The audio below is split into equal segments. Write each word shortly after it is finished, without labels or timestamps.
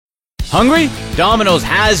Hungry? Domino's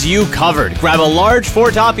has you covered. Grab a large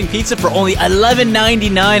 4-topping pizza for only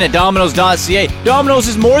 $11.99 at Domino's.ca. Domino's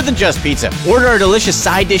is more than just pizza. Order our delicious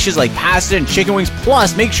side dishes like pasta and chicken wings.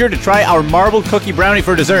 Plus, make sure to try our marbled cookie brownie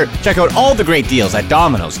for dessert. Check out all the great deals at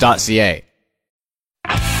Domino's.ca.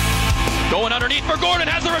 Going underneath for Gordon,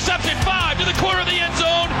 has the reception, 5 to the corner of the end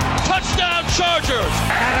zone. Touchdown Chargers.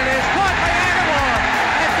 And it is caught by Aguilar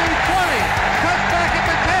at the 20. Cuts back at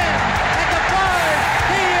the 10. At the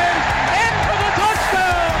 5. He is in for the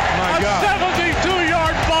touchdown. My God.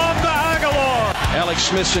 72-yard bomb to Aguilar. Alex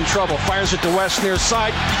Smith's in trouble. Fires it to West near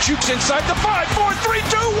side. He shoots inside the 5, 4, 3,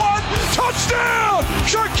 2, 1. Touchdown!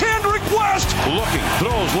 Sharkandrick West. Looking,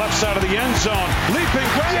 throws left side of the end zone. Leaping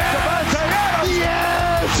right at Davante Adams.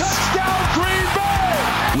 Yes! Touchdown Green Bay!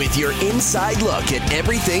 With your inside look at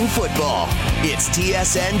everything football, it's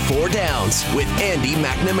TSN 4 Downs with Andy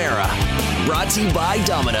McNamara. Brought to you by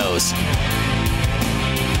Domino's.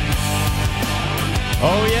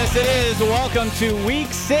 Oh, yes, it is. Welcome to Week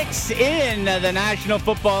 6 in the National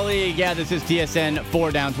Football League. Yeah, this is TSN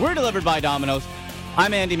 4 Downs. We're delivered by Domino's.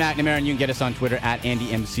 I'm Andy McNamara, and you can get us on Twitter at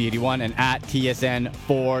AndyMC81 and at TSN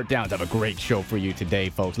 4 Downs. I have a great show for you today,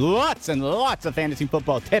 folks. Lots and lots of fantasy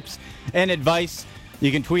football tips and advice.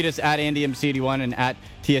 You can tweet us at AndyMC81 and at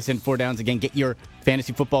TSN 4 Downs. Again, get your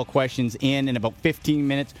fantasy football questions in about 15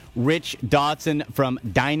 minutes. Rich Dotson from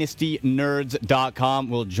DynastyNerds.com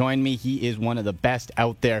will join me. He is one of the best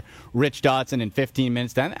out there. Rich Dotson in 15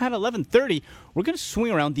 minutes. Then at 11:30, we're going to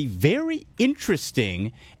swing around the very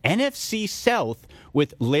interesting NFC South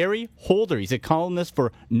with Larry Holder. He's a columnist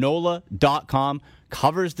for NOLA.com,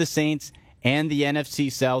 covers the Saints and the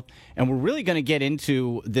NFC South. And we're really going to get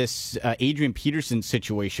into this Adrian Peterson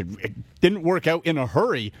situation. It didn't work out in a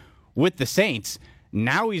hurry with the Saints.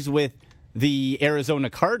 Now he's with the Arizona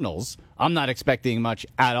Cardinals. I'm not expecting much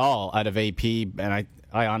at all out of AP, and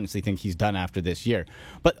I honestly think he's done after this year.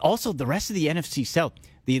 But also the rest of the NFC South,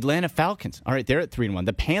 the Atlanta Falcons, all right, they're at 3-1.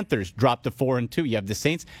 The Panthers dropped to 4-2. You have the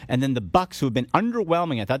Saints, and then the Bucks, who have been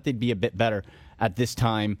underwhelming. I thought they'd be a bit better at this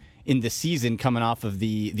time in the season, coming off of the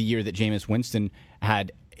year that Jameis Winston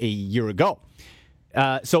had a year ago.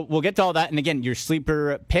 So we'll get to all that. And again, your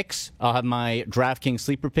sleeper picks. I'll have my DraftKings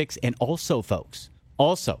sleeper picks. And also, folks,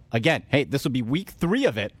 again, hey, this will be week 3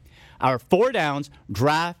 of it. Our 4 Downs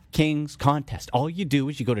DraftKings contest. All you do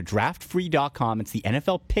is you go to draftfree.com. It's the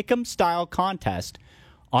NFL Pick'em style contest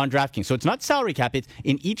on DraftKings. So it's not salary cap. It's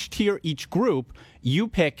in each tier, each group, you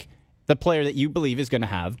pick the player that you believe is going to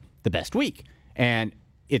have the best week. And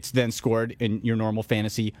it's then scored in your normal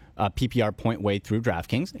fantasy PPR point way through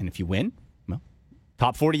DraftKings. And if you win, well,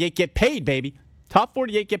 top 48 get paid, baby. Top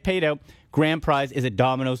 48 get paid out. Grand prize is a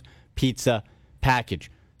Domino's pizza package.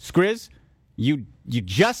 Skriz, you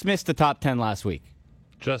just missed the top 10 last week.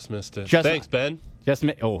 Just missed it. Thanks, Ben.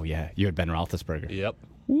 Oh, yeah. You had Ben Roethlisberger. Yep.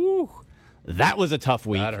 Woo. That was a tough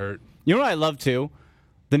week. That hurt. You know what I love, too?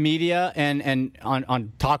 The media and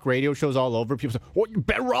on talk radio shows all over, people say, "Oh,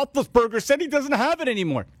 Ben Roethlisberger said he doesn't have it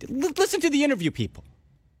anymore." Listen to the interview, people.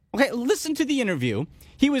 Okay, listen to the interview.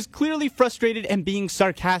 He was clearly frustrated and being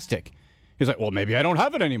sarcastic. He's like, "Well, maybe I don't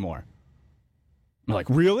have it anymore." I'm like,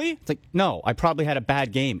 "Really?" It's like, "No, I probably had a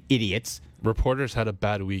bad game, idiots." Reporters had a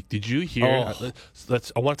bad week. Did you hear? I want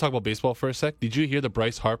to talk about baseball for a sec. Did you hear the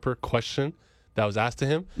Bryce Harper question that was asked to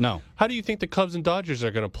him? No. How do you think the Cubs and Dodgers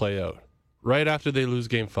are going to play out? Right after they lose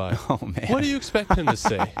Game 5. Oh, man. What do you expect him to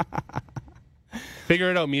say? Figure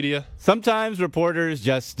it out, media. Sometimes reporters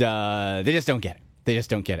just they just don't get it. They just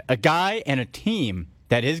don't get it. A guy and a team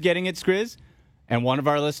that is getting it, Skriz, and one of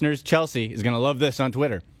our listeners, Chelsea, is going to love this on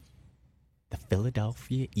Twitter. The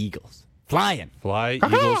Philadelphia Eagles. Flying. Fly,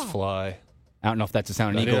 Eagles, fly. I don't know if that's the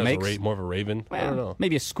sound an I eagle think makes. more of a raven. Well, I don't know.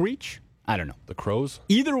 Maybe a screech? I don't know. The Crows?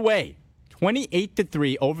 Either way,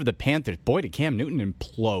 28-3 over the Panthers. Boy, did Cam Newton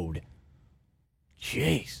implode.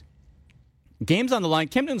 Jeez. Game's on the line.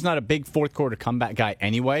 Cam Newton's not a big fourth quarter comeback guy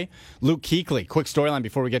anyway. Luke Kuechly, quick storyline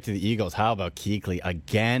before we get to the Eagles. How about Kuechly?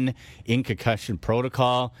 Again, in concussion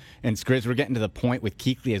protocol. And Skriz, we're getting to the point with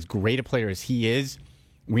Kuechly, as great a player as he is.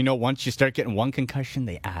 We know once you start getting one concussion,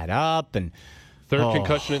 they add up. And Third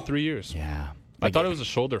concussion in 3 years. Yeah. I thought it was a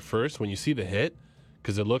shoulder first when you see the hit,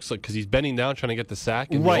 because it looks like, because he's bending down trying to get the sack,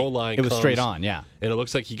 and right. the O-line It was comes, straight on, yeah. And it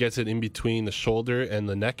looks like he gets it in between the shoulder and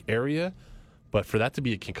the neck area. But for that to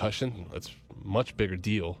be a concussion, that's a much bigger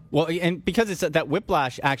deal. Well, and because it's that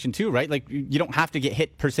whiplash action too, right? Like, you don't have to get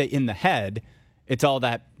hit per se in the head. It's all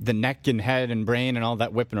that the neck and head and brain and all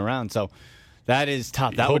that whipping around. So that is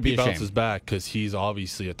tough. That would be a shame. Hope he bounces back, because he's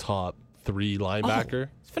obviously a top 3 linebacker.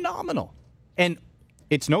 It's phenomenal. And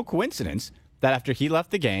it's no coincidence that after he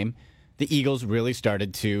left the game, the Eagles really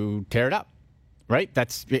started to tear it up. right?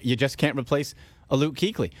 You just can't replace a Luke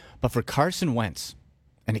Kuechly. But for Carson Wentz,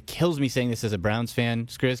 and it kills me saying this as a Browns fan,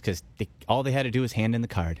 Skriz, because all they had to do was hand in the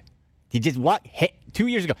card. He did what? 2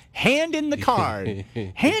 years ago. Hand in the card.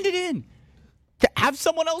 Hand it in. Have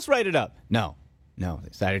someone else write it up. No. They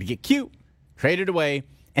decided to get cute, traded away,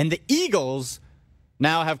 and the Eagles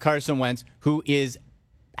now have Carson Wentz, who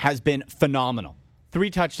has been phenomenal. 3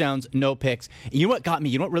 touchdowns, no picks. You know what got me?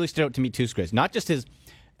 You know what really stood out to me too, Skriz? Not just his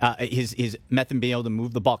method in being able to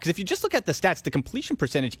move the ball. Because if you just look at the stats, the completion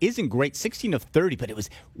percentage isn't great, 16 of 30, but it was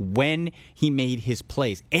when he made his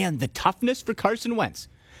plays. And the toughness for Carson Wentz.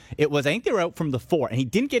 It was, I think they were out from the 4, and he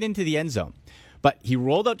didn't get into the end zone. But he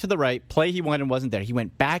rolled out to the right, play he wanted wasn't there. He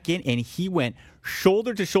went back in, and he went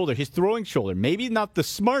shoulder to shoulder, his throwing shoulder. Maybe not the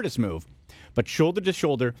smartest move, but shoulder to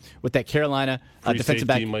shoulder with that Carolina defensive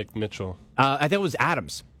back. Mike Mitchell. I think it was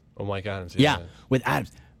Adams. Oh, Mike Adams. Yeah, with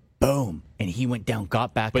Adams. Boom. And he went down,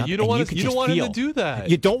 got back up. But you don't want him to do that.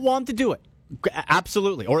 You don't want him to do it.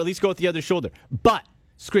 Absolutely. Or at least go with the other shoulder. But,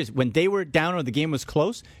 Skriz, when they were down or the game was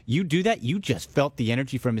close, you do that, you just felt the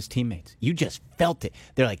energy from his teammates. You just felt it.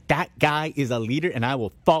 They're like, that guy is a leader, and I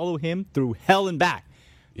will follow him through hell and back.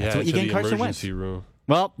 That's what you get in Carson Wentz. Room.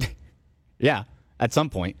 Well, yeah, at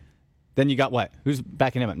some point. Then you got what? Who's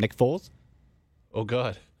backing him up? Nick Foles? Oh,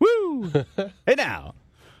 God. Woo! Hey, now.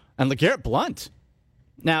 And LeGarrette Blount.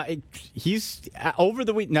 Now, he's over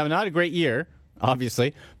the week. Now, not a great year,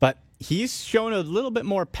 obviously, but he's shown a little bit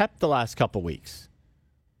more pep the last couple weeks,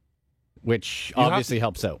 which obviously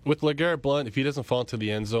helps out. With LeGarrette Blount, if he doesn't fall into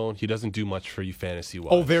the end zone, he doesn't do much for you fantasy-wise.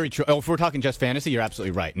 Oh, very true. Oh, if we're talking just fantasy, you're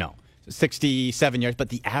absolutely right. No. 67 yards, but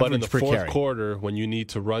the average But in the per fourth carry. quarter, when you need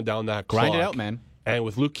to run down that clock. Grind it out, man. And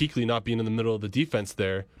with Luke Kuechly not being in the middle of the defense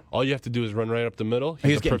there, all you have to do is run right up the middle. He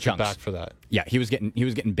was a getting perfect chunks. back for that. Yeah, he was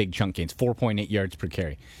getting big chunk gains, 4.8 yards per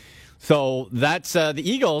carry. So that's the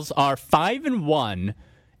Eagles are 5-1,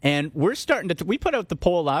 and we're starting to. We put out the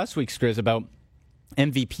poll last week, Skriz, about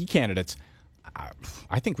MVP candidates.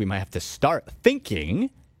 I think we might have to start thinking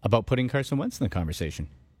about putting Carson Wentz in the conversation.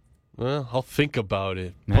 Well, I'll think about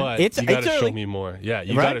it, but you got to show me more. Yeah,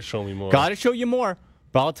 you got to show me more. Got to show you more.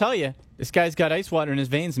 But I'll tell you, this guy's got ice water in his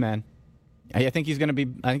veins, man. I think he's going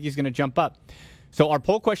to jump up. So our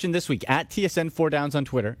poll question this week at TSN4Downs on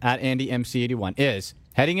Twitter, at AndyMC81, is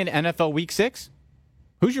heading into NFL Week 6,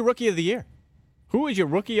 who's your Rookie of the Year? Who is your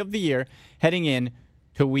Rookie of the Year heading in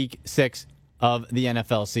to Week 6 of the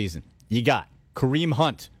NFL season? You got Kareem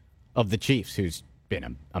Hunt of the Chiefs, who's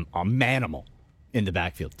been a manimal in the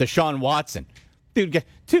backfield. Deshaun Watson. Dude, got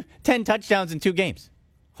 10 touchdowns in 2 games.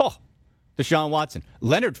 Oh, Deshaun Watson.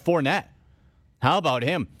 Leonard Fournette. How about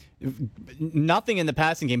him? Nothing in the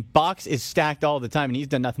passing game. Box is stacked all the time, and he's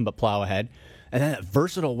done nothing but plow ahead. And then that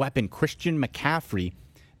versatile weapon, Christian McCaffrey,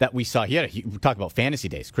 that we saw. We talk about fantasy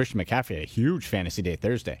days. Christian McCaffrey had a huge fantasy day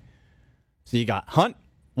Thursday. So you got Hunt,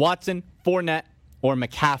 Watson, Fournette, or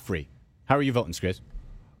McCaffrey. How are you voting, Skriz?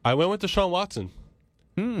 I went with Deshaun Watson.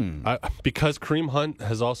 Because Kareem Hunt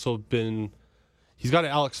has also been... He's got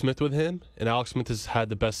Alex Smith with him, and Alex Smith has had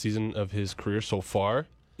the best season of his career so far.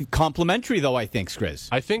 Complimentary, though, I think, Skriz.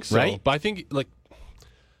 I think so. Right? But I think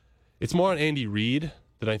it's more on Andy Reid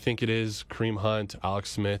than I think it is Kareem Hunt,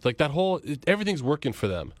 Alex Smith. Everything's working for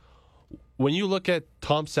them. When you look at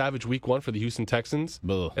Tom Savage Week 1 for the Houston Texans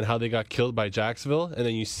and how they got killed by Jacksonville, and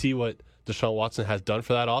then you see what Deshaun Watson has done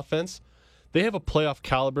for that offense, they have a playoff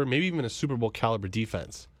caliber, maybe even a Super Bowl caliber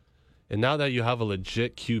defense. And now that you have a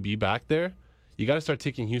legit QB back there, you got to start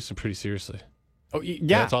taking Houston pretty seriously. Oh,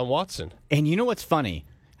 yeah. It's on Watson. And you know what's funny?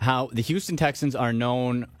 How the Houston Texans are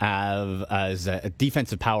known as a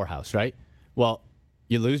defensive powerhouse, right? Well,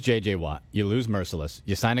 you lose J.J. Watt. You lose Merciless.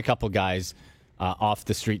 You sign a couple guys off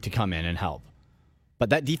the street to come in and help. But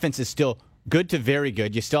that defense is still good to very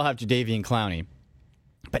good. You still have Jadeveon Clowney.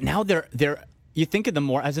 But now they're you think of them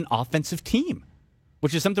more as an offensive team,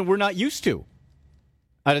 which is something we're not used to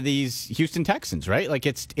out of these Houston Texans, right? Like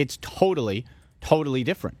it's totally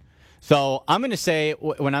different. So I'm going to say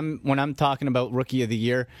when I'm talking about Rookie of the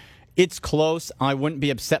Year, it's close. I wouldn't be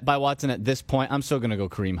upset by Watson at this point. I'm still going to go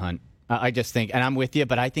Kareem Hunt. I just think, and I'm with you,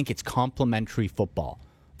 but I think it's complementary football.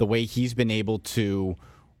 The way he's been able to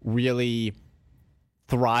really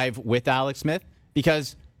thrive with Alex Smith,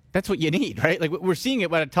 because that's what you need, right? Like we're seeing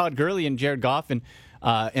it with Todd Gurley and Jared Goff in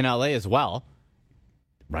LA as well.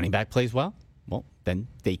 Running back plays well. Well, then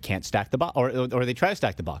they can't stack the box, or they try to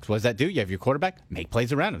stack the box. What does that do? You have your quarterback, make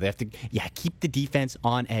plays around him. They have to, keep the defense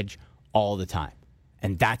on edge all the time,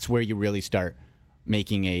 and that's where you really start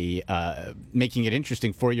making it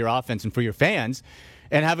interesting for your offense and for your fans,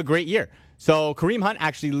 and have a great year. So Kareem Hunt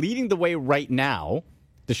actually leading the way right now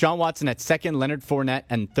Deshaun Watson at second, Leonard Fournette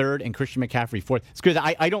and third, and Christian McCaffrey fourth. Because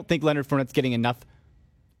I don't think Leonard Fournette's getting enough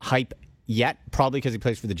hype yet, probably because he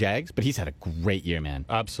plays for the Jags, but he's had a great year, man.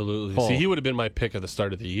 Absolutely. Oh. See, he would have been my pick at the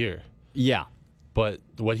start of the year. Yeah. But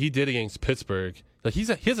what he did against Pittsburgh, like he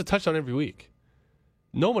has a touchdown every week.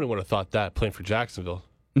 Nobody would have thought that playing for Jacksonville.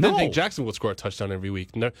 No. Didn't think Jacksonville would score a touchdown every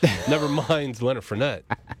week. Never mind Leonard Fournette.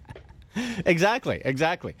 Exactly.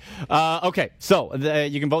 Okay, so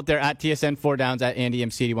you can vote there at TSN 4 Downs at Andy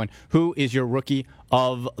MC81. Who is your rookie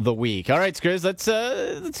of the week? All right, Skriz, let's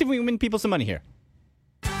see if we can win people some money here.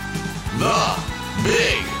 The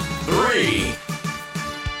Big Three.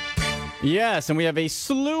 Yes, and we have a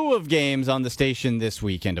slew of games on the station this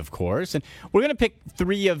weekend, of course. And we're going to pick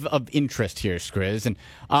three of interest here, Skriz. And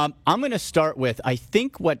I'm going to start with, I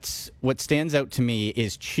think what stands out to me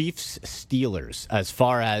is Chiefs-Steelers as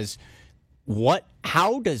far as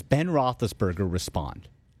how does Ben Roethlisberger respond?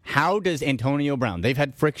 How does Antonio Brown? They've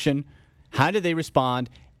had friction. How do they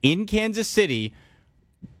respond? In Kansas City,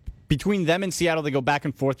 between them and Seattle, they go back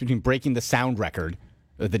and forth between breaking the sound record,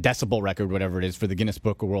 the decibel record, whatever it is, for the Guinness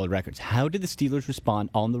Book of World Records. How did the Steelers respond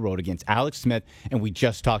on the road against Alex Smith? And we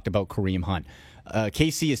just talked about Kareem Hunt.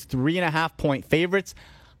 KC is 3.5-point favorites.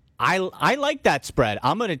 I like that spread.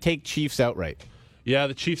 I'm going to take Chiefs outright. Yeah,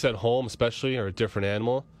 the Chiefs at home especially are a different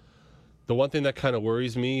animal. The one thing that kind of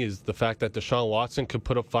worries me is the fact that Deshaun Watson could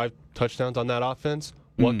put up 5 touchdowns on that offense.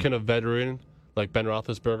 What can a veteran like Ben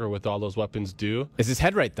Roethlisberger with all those weapons do? Is his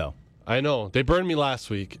head right, though? I know. They burned me last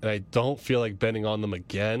week, and I don't feel like betting on them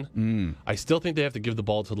again. I still think they have to give the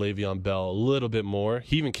ball to Le'Veon Bell a little bit more.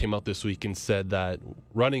 He even came out this week and said that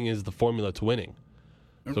running is the formula to winning.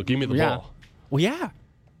 So give me the ball. Well, yeah.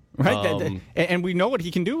 Right? And we know what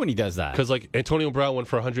he can do when he does that. Because like Antonio Brown went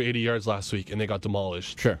for 180 yards last week, and they got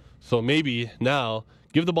demolished. Sure. So maybe now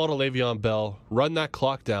give the ball to Le'Veon Bell, run that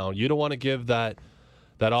clock down. You don't want to give that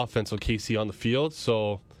offense with KC on the field.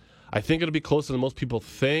 So I think it'll be closer than most people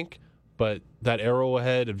think. But that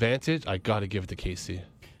Arrowhead advantage, I got to give it to KC.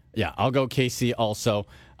 Yeah, I'll go KC also.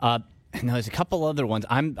 Now, there's a couple other ones.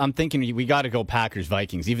 I'm thinking we got to go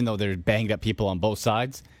Packers-Vikings, even though they're banged up people on both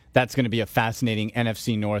sides. That's going to be a fascinating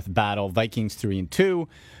NFC North battle. Vikings 3-2,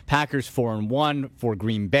 Packers 4-1 for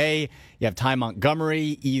Green Bay. You have Ty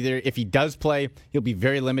Montgomery. Either if he does play, he'll be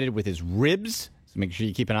very limited with his ribs. So make sure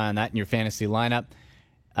you keep an eye on that in your fantasy lineup.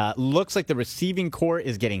 Looks like the receiving core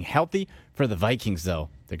is getting healthy for the Vikings, though.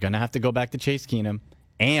 They're going to have to go back to Chase Keenum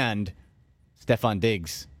and Stephon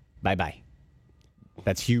Diggs. Bye-bye.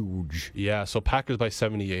 That's huge. Yeah, so Packers by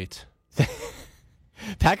 78.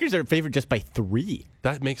 Packers are favored just by 3.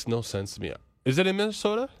 That makes no sense to me. Is it in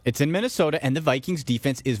Minnesota? It's in Minnesota, and the Vikings'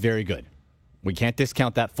 defense is very good. We can't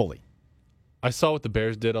discount that fully. I saw what the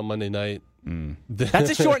Bears did on Monday night. That's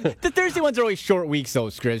a short. The Thursday ones are always short weeks, though,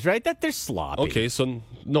 Skriz, right? That they're sloppy. Okay, so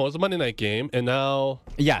no, it's a Monday night game, and now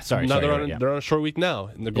they're on a short week now,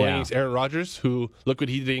 and they're going Yeah. against Aaron Rodgers, who look what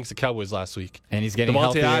he did against the Cowboys last week. And he's getting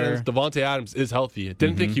healthier. Devontae Adams is healthy. I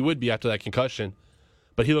didn't think he would be after that concussion,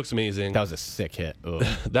 but he looks amazing. That was a sick hit.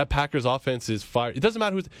 That Packers offense is fire. It doesn't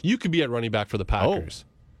matter you could be at running back for the Packers.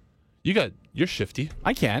 You're shifty.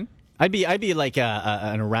 I can. I'd be like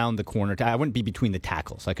an around the corner. I wouldn't be between the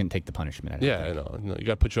tackles. I couldn't take the punishment. I know. No, you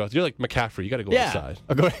got to put you out. You're like McCaffrey. You got to go outside.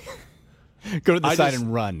 I'll go to the side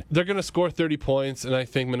and run. They're going to score 30 points, and I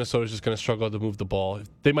think Minnesota's just going to struggle to move the ball.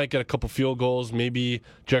 They might get a couple field goals. Maybe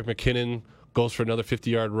Jerick McKinnon goes for another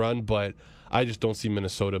 50-yard run, but I just don't see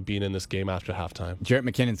Minnesota being in this game after halftime. Jerick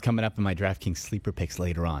McKinnon's coming up in my DraftKings sleeper picks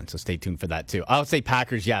later on, so stay tuned for that too. I'll say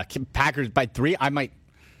Packers. Yeah, Packers by 3.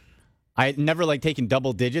 I never like taking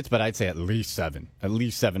double digits, but I'd say at least 7. At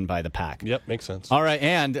least 7 by the Pack. Yep, makes sense. All right,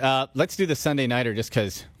 and let's do the Sunday Nighter just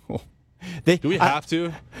because. Do we have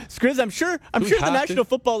to? Skriz, I'm sure the National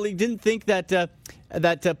Football League didn't think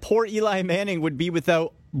that poor Eli Manning would be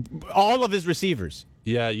without all of his receivers.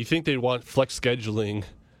 Yeah, you think they'd want flex scheduling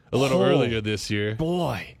a little earlier this year.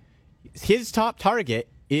 Boy, his top target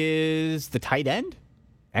is the tight end,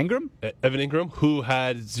 Ingram? Evan Ingram, who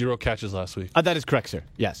had 0 catches last week. That is correct, sir.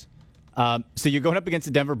 Yes. So you're going up against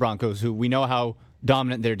the Denver Broncos, who we know how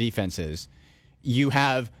dominant their defense is. You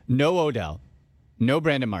have no Odell, no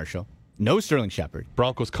Brandon Marshall, no Sterling Shepard.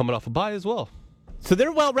 Broncos coming off a bye as well. So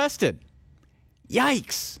they're well rested.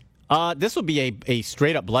 Yikes. This will be a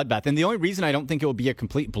straight-up bloodbath. And the only reason I don't think it will be a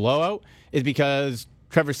complete blowout is because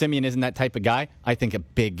Trevor Siemian isn't that type of guy. I think a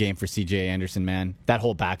big game for C.J. Anderson, man. That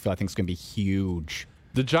whole backfield I think is going to be huge.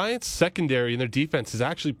 The Giants' secondary and their defense has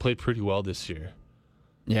actually played pretty well this year.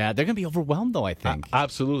 Yeah, they're going to be overwhelmed, though, I think.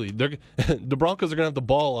 Absolutely. The Broncos are going to have the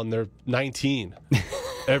ball on their 19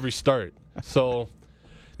 every start. So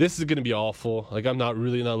this is going to be awful. Like, I'm not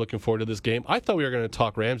looking forward to this game. I thought we were going to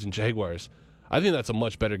talk Rams and Jaguars. I think that's a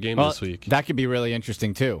much better game this week. That could be really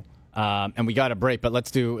interesting too. And we got a break, but let's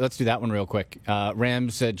do that one real quick.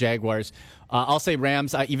 Rams, Jaguars. I'll say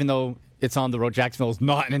Rams, even though it's on the road. Jacksonville is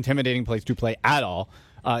not an intimidating place to play at all.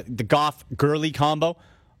 The Goff-Gurley combo,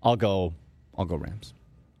 I'll go Rams.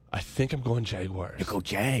 I think I'm going Jaguars. You go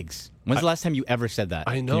Jags. When's the last time you ever said that?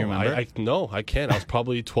 I know. Can you remember? No, I can't. I was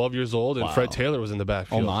probably 12 years old, and Fred Taylor was in the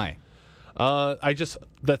backfield. Oh, my.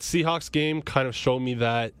 That Seahawks game kind of showed me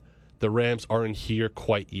that the Rams aren't here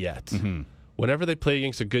quite yet. Mm-hmm. Whenever they play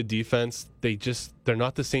against a good defense, they're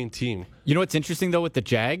not the same team. You know what's interesting, though, with the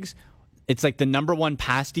Jags? It's like the number one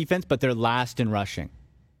pass defense, but they're last in rushing.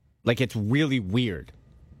 Like, it's really weird.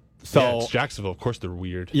 So yeah, it's Jacksonville. Of course they're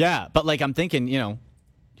weird. Yeah, but, like, I'm thinking,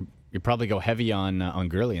 you probably go heavy on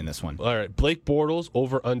Gurley in this one. All right, Blake Bortles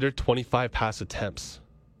over under 25 pass attempts.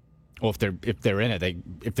 Well, if they're in it,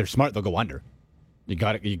 if they're smart, they'll go under. You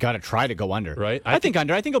got to try to go under, right? I think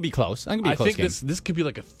under. I think it'll be close. I think this could be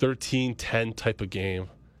like a 13-10 type of game.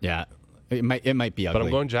 Yeah, it might be ugly. But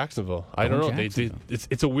I'm going Jacksonville. I don't know.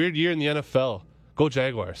 It's a weird year in the NFL. Go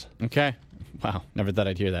Jaguars. Okay. Wow, never thought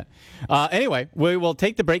I'd hear that. Anyway, we will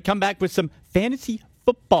take the break. Come back with some fantasy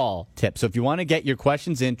football tips. So if you want to get your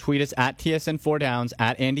questions in, tweet us at TSN4Downs,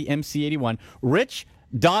 at AndyMC81. Rich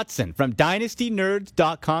Dotson from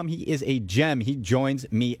DynastyNerds.com. He is a gem. He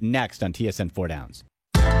joins me next on TSN4Downs.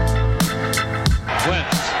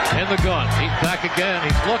 Wentz in the gun. He's back again.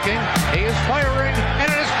 He's looking. He is firing.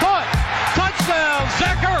 And it is caught. Touchdown.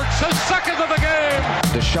 Zach Ertz, his second of the game.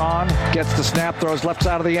 Deshaun gets the snap, throws left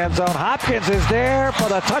side of the end zone. Hopkins is there for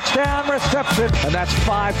the touchdown reception. And that's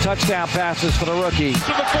 5 touchdown passes for the rookie. To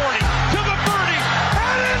the 40, to the 30,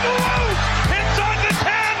 and it's loose. It's on the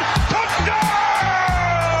 10. Touchdown!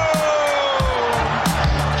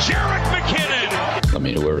 Jerick McKinnon. I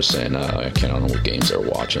mean, whoever's saying, I don't know what games they're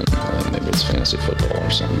watching. Maybe it's fantasy football or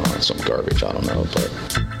some garbage. I don't know. But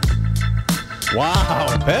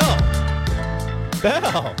wow, Bill.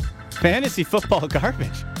 Fantasy football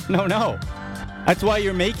garbage. No. That's why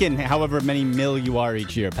you're making however many mil you are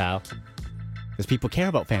each year, pal. Because people care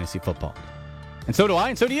about fantasy football. And so do I,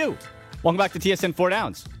 and so do you. Welcome back to TSN 4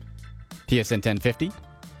 Downs. TSN 1050,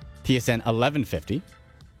 TSN 1150,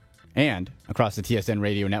 and across the TSN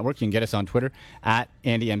radio network. You can get us on Twitter at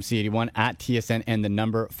AndyMC81, at TSN and the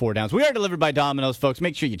number 4 Downs. We are delivered by Domino's, folks.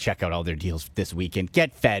 Make sure you check out all their deals this weekend.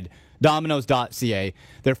 Get fed. Domino's.ca.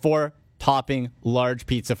 Their 4-topping large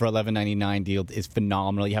pizza for $11.99 deal is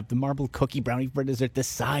phenomenal. You have the marble cookie brownie for dessert. The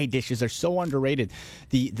side dishes are so underrated.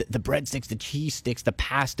 The breadsticks, the cheese sticks, the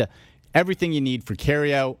pasta, everything you need for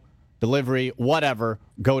carryout, delivery, whatever.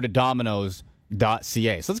 Go to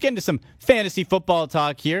Domino's.ca. So let's get into some fantasy football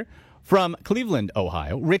talk here from Cleveland,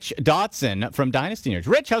 Ohio. Rich Dotson from Dynasty Nerds.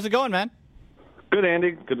 Rich, how's it going, man? Good,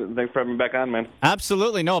 Andy. Good. Thanks for having me back on, man.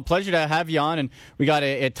 Absolutely. No, a pleasure to have you on. And we got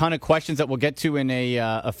a ton of questions that we'll get to in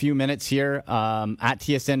a few minutes here at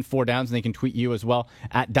TSN 4 Downs, and they can tweet you as well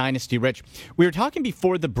at Dynasty Rich. We were talking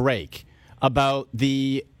before the break about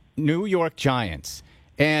the New York Giants.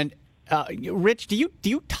 And, Rich, do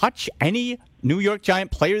you touch any New York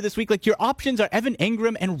Giant player this week? Like, your options are Evan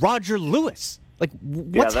Ingram and Roger Lewis. Like,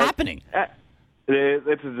 what's happening?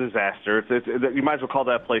 It's a disaster. You might as well call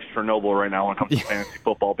that place Chernobyl right now when it comes to fantasy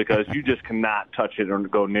football because you just cannot touch it or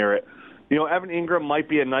go near it. You know, Evan Ingram might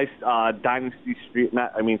be a nice fantasy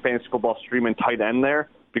football streaming tight end there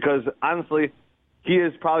because, honestly, he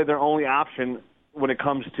is probably their only option when it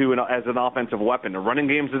comes to as an offensive weapon. The running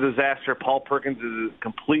game's a disaster. Paul Perkins is a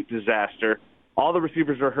complete disaster. All the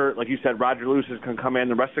receivers are hurt. Like you said, Roger Lewis is going to come in.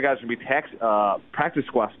 The rest of the guys are going to be practice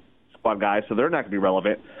squad guys, so they're not going to be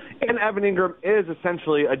relevant. And Evan Ingram is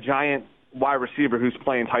essentially a giant wide receiver who's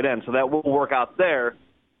playing tight end, so that will work out there.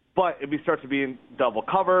 But if we start to be in double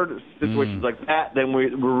covered, situations like that, then we're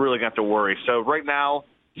really going to have to worry. So right now,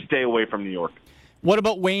 stay away from New York. What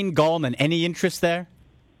about Wayne Gallman? Any interest there?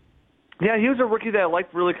 Yeah, he was a rookie that I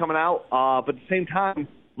liked really coming out. But at the same time,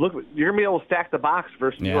 look, you're going to be able to stack the box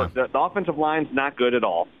versus New York. The offensive line's not good at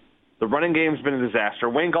all. The running game's been a disaster.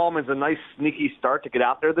 Wayne Gallman's a nice, sneaky start to get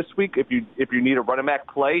out there this week. If you need a running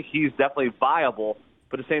back play, he's definitely viable.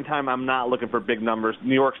 But at the same time, I'm not looking for big numbers.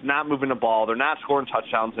 New York's not moving the ball. They're not scoring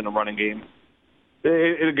touchdowns in the running game.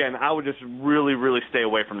 Again, I would just really, really stay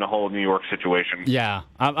away from the whole New York situation. Yeah,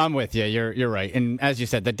 I'm with you. You're right. And as you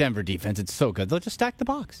said, the Denver defense, it's so good. They'll just stack the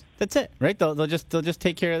box. That's it, right? They'll just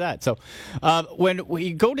take care of that. So when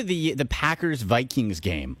we go to the Packers-Vikings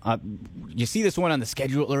game, you see this one on the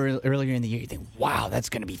schedule earlier in the year. You think, wow, that's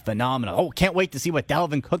going to be phenomenal. Oh, can't wait to see what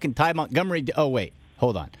Dalvin Cook and Ty Montgomery do. Oh, wait,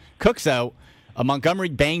 hold on. Cook's out. Montgomery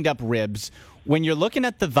banged up ribs. when you're looking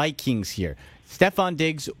at the Vikings here, Stephon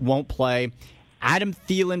Diggs won't play. Adam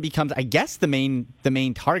Thielen becomes, I guess, the main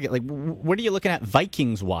target. Like, what are you looking at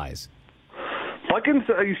Vikings-wise? Vikings,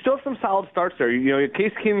 you still have some solid starts there. You know,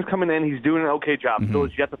 Case Keenum's coming in. He's doing an okay job. Still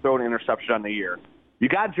has yet to throw an interception on the year. You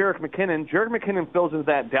got Jerick McKinnon. Jerick McKinnon fills into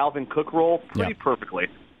that Dalvin Cook role pretty perfectly.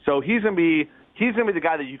 So he's going to be the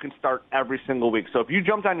guy that you can start every single week. So if you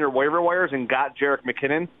jumped on your waiver wires and got Jerick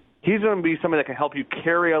McKinnon, he's going to be somebody that can help you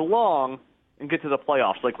carry along and get to the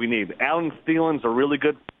playoffs like we need. Adam Thielen's a really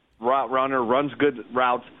good route runner, runs good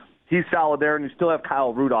routes. He's solid there, and you still have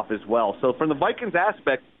Kyle Rudolph as well. So from the Vikings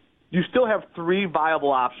aspect, you still have 3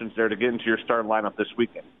 viable options there to get into your starting lineup this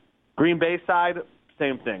weekend. Green Bay side,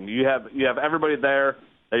 same thing. You have everybody there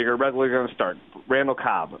that you're regularly going to start. Randall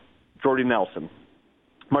Cobb, Jordy Nelson.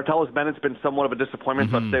 Martellus Bennett's been somewhat of a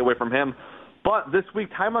disappointment, so I'd stay away from him. But this week,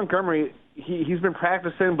 Ty Montgomery, he's been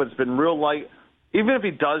practicing, but it's been real light. Even if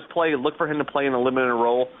he does play, look for him to play in a limited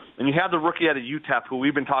role. And you have the rookie out of UTEP, who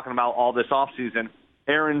we've been talking about all this offseason,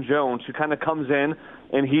 Aaron Jones, who kind of comes in,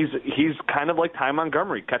 and he's kind of like Ty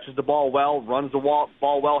Montgomery, catches the ball well, runs the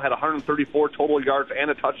ball well, had 134 total yards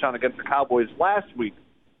and a touchdown against the Cowboys last week.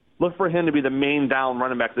 Look for him to be the main down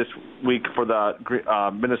running back this week for the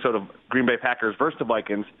Minnesota Green Bay Packers versus the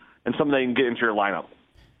Vikings, and something that you can get into your lineup.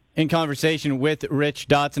 In conversation with Rich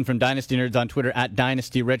Dotson from Dynasty Nerds on Twitter, at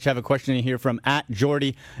Dynasty Rich. I have a question here from at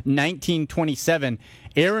Jordy1927.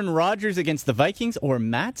 Aaron Rodgers against the Vikings or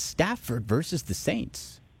Matt Stafford versus the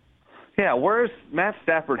Saints? Yeah, whereas Matt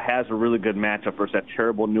Stafford has a really good matchup versus that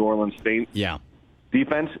terrible New Orleans Saints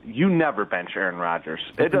defense, you never bench Aaron Rodgers.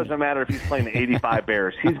 It doesn't matter if he's playing the 85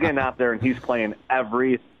 Bears. He's getting out there and he's playing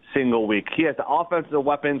every single week. He has the offensive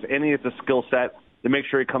weapons and he has the skill set to make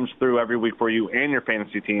sure he comes through every week for you and your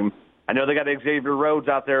fantasy team. I know they got Xavier Rhodes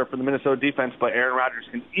out there for the Minnesota defense, but Aaron Rodgers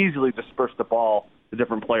can easily disperse the ball to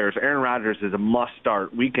different players. Aaron Rodgers is a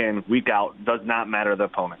must-start week in, week out. Does not matter the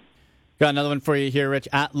opponent. Got another one for you here, Rich.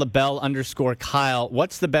 At LaBelle_Kyle.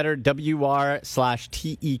 What's the better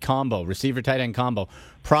WR/TE combo, receiver tight end combo?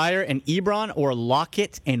 Pryor and Ebron or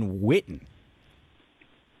Lockett and Witten?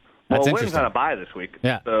 Well, Witten's on a bye this week.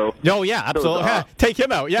 Yeah. So, absolutely. Take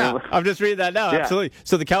him out. Yeah. I'm just reading that now. Yeah. Absolutely.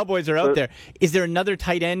 So the Cowboys are out there. Is there another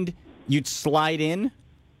tight end you'd slide in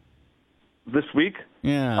this week?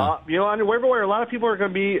 Yeah. On your waiver wire, a lot of people are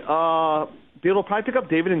going to be able to probably pick up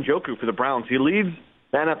David Njoku for the Browns. He leads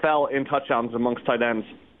the NFL in touchdowns amongst tight ends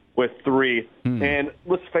with 3. And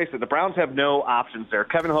let's face it, the Browns have no options there.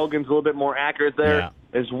 Kevin Hogan's a little bit more accurate there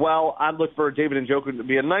as well. I'd look for David Njoku to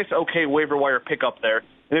be a nice, okay waiver wire pickup there.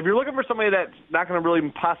 And if you're looking for somebody that's not going to really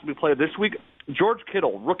possibly play this week, George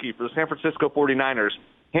Kittle, rookie for the San Francisco 49ers,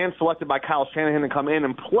 hand-selected by Kyle Shanahan to come in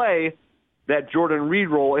and play that Jordan Reed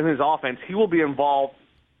role in his offense. He will be involved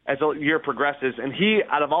as the year progresses. And he,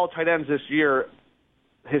 out of all tight ends this year,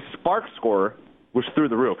 his spark score was through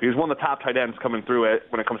the roof. He was one of the top tight ends coming through it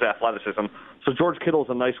when it comes to athleticism. So George Kittle is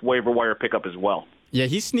a nice waiver wire pickup as well. Yeah,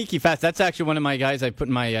 he's sneaky fast. That's actually one of my guys I put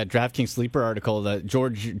in my DraftKings Sleeper article,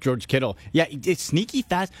 George Kittle. Yeah, it's sneaky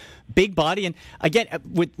fast, big body. And again,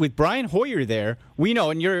 with Brian Hoyer there, we know,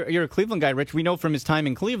 and you're a Cleveland guy, Rich, we know from his time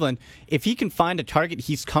in Cleveland, if he can find a target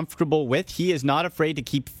he's comfortable with, he is not afraid to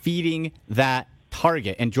keep feeding that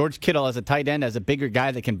target. And George Kittle, as a tight end, as a bigger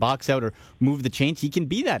guy that can box out or move the chains, he can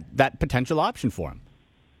be that potential option for him.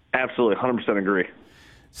 Absolutely, 100% agree.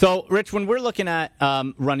 So, Rich, when we're looking at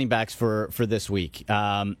running backs for this week,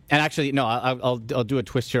 and actually, no, I'll do a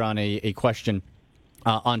twist here on a question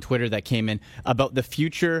on Twitter that came in about the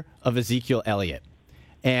future of Ezekiel Elliott.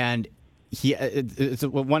 And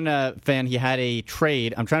one fan, he had a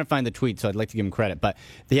trade. I'm trying to find the tweet, so I'd like to give him credit. But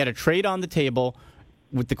they had a trade on the table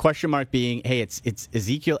with the question mark being, hey, it's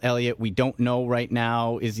Ezekiel Elliott. We don't know right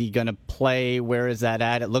now. Is he going to play? Where is that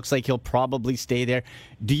at? It looks like he'll probably stay there.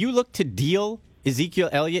 Do you look to deal Ezekiel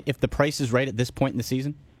Elliott if the price is right at this point in the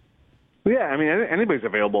season? Yeah, I mean, anybody's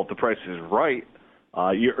available if the price is right.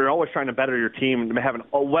 You're always trying to better your team and have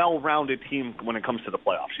a well-rounded team when it comes to the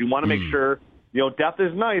playoffs. You want to make sure, depth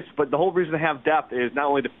is nice, but the whole reason to have depth is not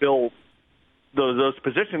only to fill those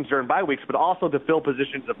positions during bye weeks, but also to fill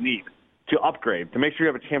positions of need, to upgrade, to make sure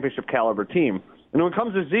you have a championship-caliber team. And when it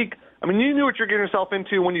comes to Zeke, I mean, you knew what you're getting yourself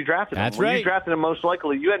into when you drafted him. That's when right. you drafted him, most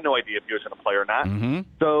likely, you had no idea if he was going to play or not. Mm-hmm.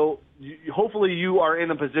 So hopefully you are in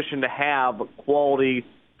a position to have quality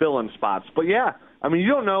fill-in spots. But, yeah, I mean, you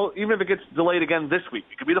don't know, even if it gets delayed again this week.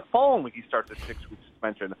 It could be the following week he starts a 6-week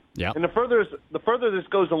suspension. Yeah. And the further this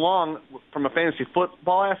goes along from a fantasy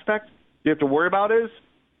football aspect, you have to worry about is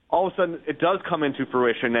all of a sudden it does come into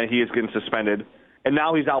fruition that he is getting suspended, and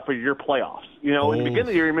now he's out for your playoffs. In the beginning of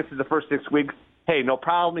the year, he misses the first 6 weeks. Hey, no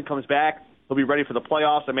problem. He comes back. He'll be ready for the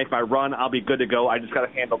playoffs. I make my run. I'll be good to go. I just got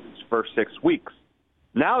to handle these first 6 weeks.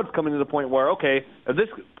 Now it's coming to the point where, okay, if this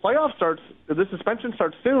suspension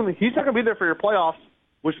starts soon, he's not going to be there for your playoffs,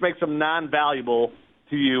 which makes him non-valuable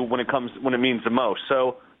to you when it means the most.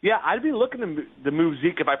 So, yeah, I'd be looking to move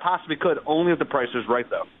Zeke if I possibly could, only if the price is right,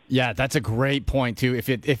 though. Yeah, that's a great point, too. If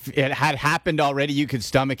it had happened already, you could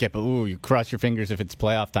stomach it, but you cross your fingers if it's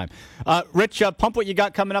playoff time. Rich, pump what you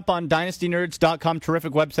got coming up on DynastyNerds.com.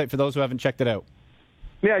 Terrific website for those who haven't checked it out.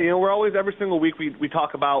 Yeah, we're always, every single week, we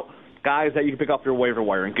talk about guys that you can pick up your waiver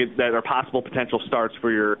wire and get that are possible potential starts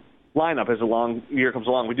for your lineup as the long year comes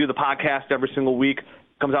along. We do the podcast every single week.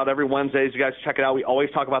 Comes out every Wednesday. You guys check it out. We always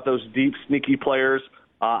talk about those deep, sneaky players.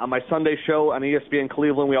 On my Sunday show on ESPN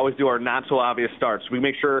Cleveland, we always do our not-so-obvious starts. We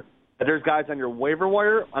make sure that there's guys on your waiver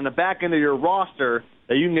wire, on the back end of your roster,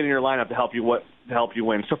 that you can get in your lineup to help you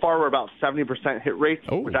win. So far, we're about 70% hit rate,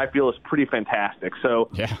 which I feel is pretty fantastic.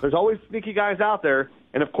 So There's always sneaky guys out there.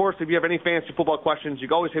 And, of course, if you have any fantasy football questions, you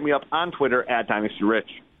can always hit me up on Twitter at DynastyRich.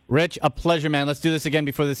 Rich, a pleasure, man. Let's do this again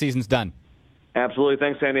before the season's done. Absolutely.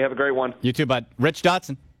 Thanks, Andy. Have a great one. You too, bud. Rich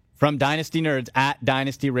Dotson from Dynasty Nerds at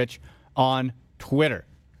DynastyRich on Twitter.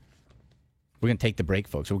 We're going to take the break,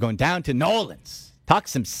 folks. We're going down to New Orleans. Talk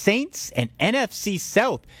some Saints and NFC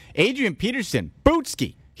South. Adrian Peterson,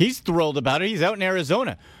 Bootski. He's thrilled about it. He's out in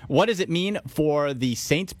Arizona. What does it mean for the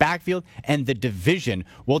Saints backfield and the division?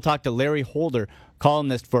 We'll talk to Larry Holder,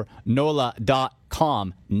 columnist for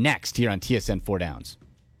NOLA.com, next here on TSN 4 Downs.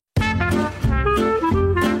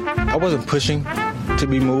 I wasn't pushing to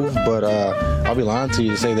be moved, but I'll be lying to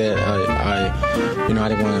you to say that I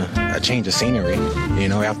didn't want a change of scenery.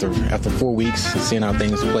 After 4 weeks, seeing how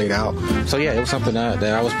things played out. So yeah, it was something that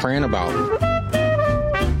I was praying about.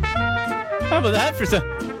 How about that for some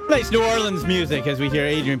nice New Orleans music as we hear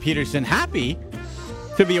Adrian Peterson happy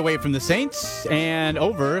to be away from the Saints and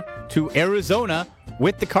over to Arizona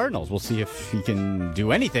with the Cardinals. We'll see if he can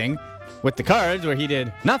do anything with the Cards where he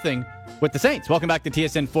did nothing with the Saints. Welcome back to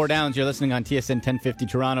TSN 4 Downs. You're listening on TSN 1050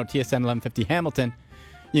 Toronto, TSN 1150 Hamilton.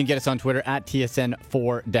 You can get us on Twitter at TSN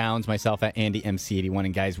 4 Downs, myself at AndyMC81.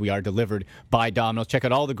 And guys, we are delivered by Domino's. Check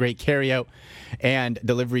out all the great carryout and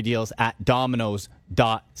delivery deals at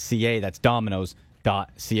Domino's.ca. That's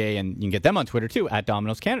Domino's.ca. And you can get them on Twitter too, at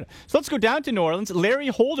Domino's Canada. So let's go down to New Orleans. Larry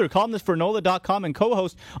Holder, columnist for NOLA.com and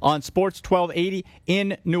co-host on Sports 1280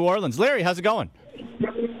 in New Orleans. Larry, how's it going?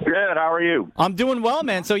 Good. How are you? I'm doing well,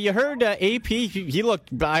 man. So you heard AP. He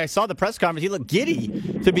looked. I saw the press conference. He looked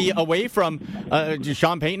giddy to be away from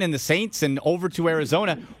Sean Payton and the Saints and over to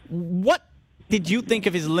Arizona. What did you think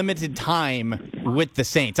of his limited time with the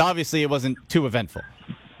Saints? Obviously, it wasn't too eventful.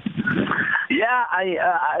 Yeah,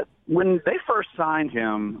 I when they first signed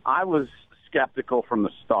him, I was skeptical from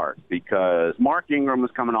the start because Mark Ingram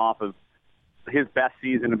was coming off of his best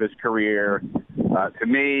season of his career. To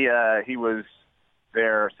me, he was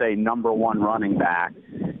their, say, number one running back.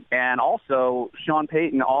 And also, Sean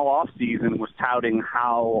Payton all offseason was touting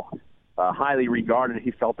how highly regarded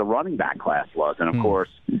he felt the running back class was. And, of course,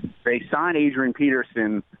 they signed Adrian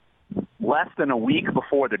Peterson less than a week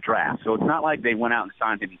before the draft. So it's not like they went out and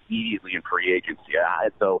signed him immediately in free agency.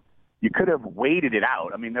 So you could have waited it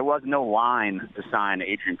out. I mean, there was no line to sign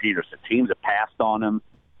Adrian Peterson. Teams have passed on him.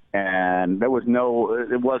 And it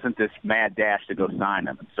wasn't this mad dash to go sign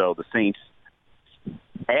him. And so the Saints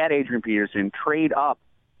add Adrian Peterson, trade up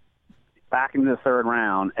back into the third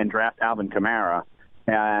round, and draft Alvin Kamara.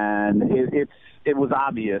 And it was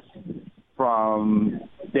obvious from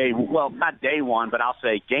not day one, but I'll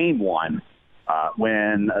say game one,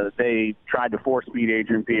 when they tried to force-feed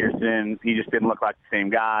Adrian Peterson. He just didn't look like the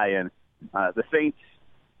same guy. And the Saints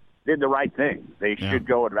did the right thing. They should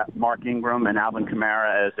go with Mark Ingram and Alvin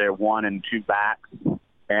Kamara as their 1 and 2 backs.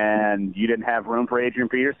 And you didn't have room for Adrian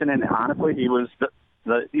Peterson. And honestly, he was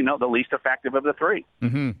the least effective of the three.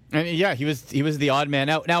 Mm-hmm. And yeah, he was the odd man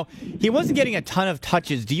out. Now, he wasn't getting a ton of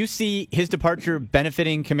touches. Do you see his departure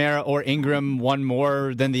benefiting Kamara or Ingram one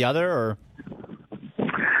more than the other, or?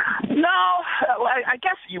 No, I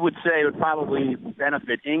guess you would say it would probably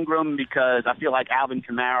benefit Ingram because I feel like Alvin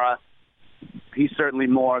Kamara, he's certainly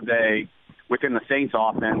more of within the Saints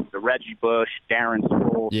offense, the Reggie Bush, Darren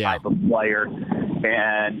Sproles type of player.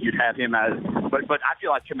 And you'd have him as, but I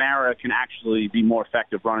feel like Kamara can actually be more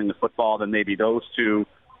effective running the football than maybe those two.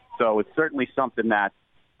 So it's certainly something that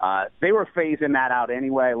they were phasing that out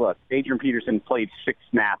anyway. Look, Adrian Peterson played 6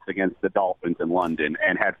 snaps against the Dolphins in London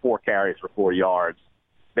and had 4 carries for 4 yards.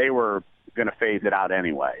 They were going to phase it out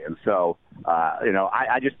anyway. And so,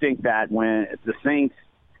 I just think that when the Saints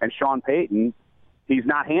and Sean Payton, he's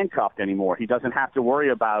not handcuffed anymore. He doesn't have to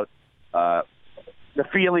worry about the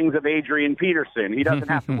feelings of Adrian Peterson. He doesn't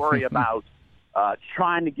have to worry about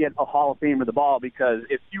trying to get a Hall of Famer the ball, because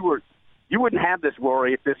if you wouldn't have this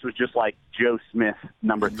worry if this was just like Joe Smith,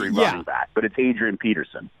 number 3 running back, but it's Adrian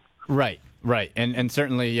Peterson. Right. And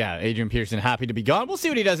certainly, Adrian Peterson happy to be gone. We'll see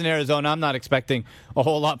what he does in Arizona. I'm not expecting a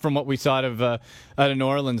whole lot from what we saw out of New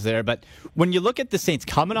Orleans there. But when you look at the Saints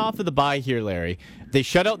coming off of the bye here, Larry, they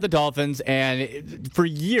shut out the Dolphins, and for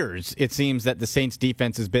years it seems that the Saints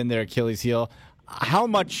defense has been their Achilles heel. How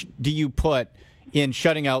much do you put in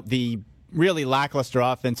shutting out the really lackluster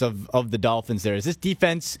offense of the Dolphins there? Is this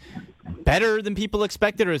defense better than people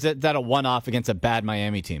expected, or is that a one-off against a bad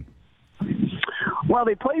Miami team? Well,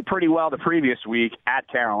 they played pretty well the previous week at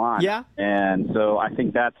Carolina. Yeah. And so I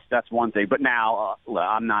think that's one thing. But now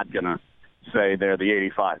I'm not going to say they're the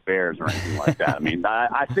 85 Bears or anything like that. I mean,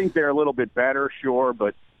 I think they're a little bit better, sure,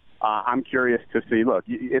 but I'm curious to see. Look,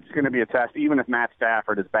 it's going to be a test. Even if Matt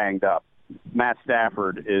Stafford is banged up, Matt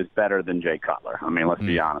Stafford is better than Jay Cutler. I mean, let's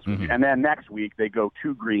be honest with you. And then next week they go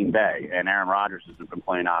to Green Bay, and Aaron Rodgers has been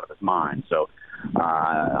playing out of his mind. So, do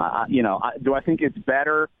I think it's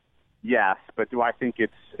better? Yes, but do I think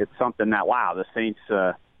it's something that, wow, the Saints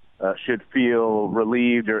should feel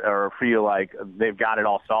relieved or feel like they've got it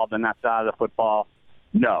all solved on that side of the football?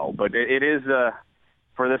 No, but it is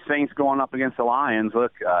for the Saints going up against the Lions.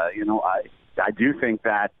 Look, I do think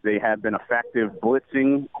that they have been effective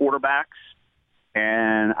blitzing quarterbacks,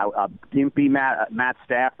 and a gimpy Matt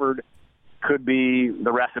Stafford could be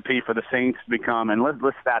the recipe for the Saints to become. And let's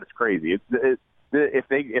that is crazy.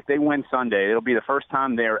 If they win Sunday, it'll be the first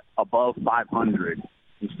time they're above 500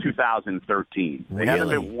 since 2013. They haven't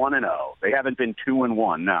been 1-0. They haven't been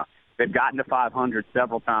 2-1. No, they've gotten to 500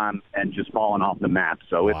 several times and just fallen off the map.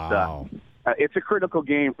 So it's a critical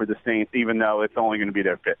game for the Saints, even though it's only going to be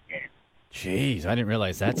their 5th game. Jeez, I didn't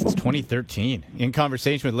realize that since 2013. In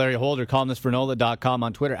conversation with Larry Holder, columnist for NOLA.com,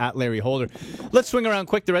 on Twitter at Larry Holder. Let's swing around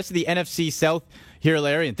quick the rest of the NFC South here,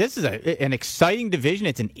 Larry. And this is an exciting division.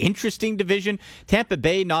 It's an interesting division. Tampa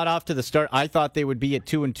Bay not off to the start I thought they would be at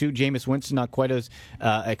 2-2. Jameis Winston not quite as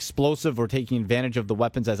explosive or taking advantage of the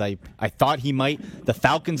weapons as I thought he might. The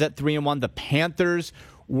Falcons at 3-1. The Panthers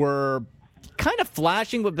were kind of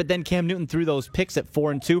flashing, but then Cam Newton threw those picks at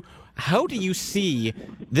 4-2. How do you see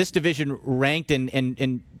this division ranked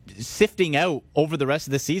and sifting out over the rest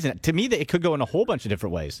of the season? To me, it could go in a whole bunch of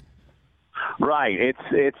different ways. Right.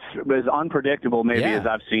 It's as unpredictable maybe as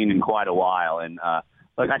I've seen in quite a while. And I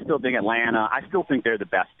still think Atlanta, I still think they're the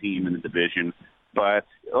best team in the division. But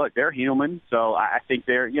look, they're human, so I think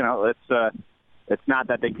they're, it's not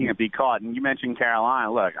that they can't be caught. And you mentioned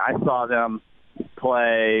Carolina. Look, I saw them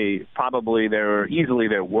play probably easily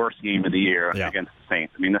their worst game of the year against the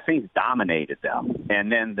Saints. I mean, the Saints dominated them, and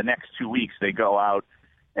then the next 2 weeks they go out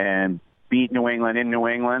and beat New England in New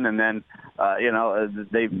England, and then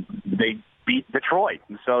they beat Detroit.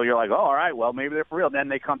 And so you're like, oh, all right, well, maybe they're for real. Then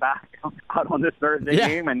they come back out on this Thursday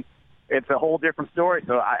game, and it's a whole different story.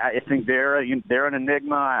 So I think they're an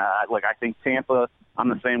enigma. I think Tampa, I'm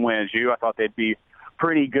the same way as you. I thought they'd be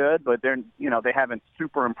pretty good, but they haven't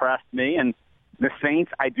super impressed me. And the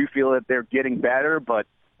Saints, I do feel that they're getting better, but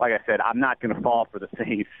like I said, I'm not going to fall for the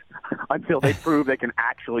Saints until they prove they can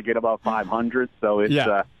actually get above 500. So it's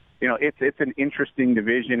it's an interesting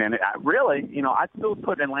division, and I'd still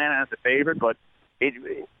put Atlanta as a favorite, but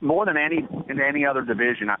more than any other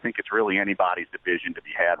division, I think it's really anybody's division to be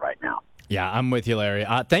had right now. Yeah, I'm with you, Larry.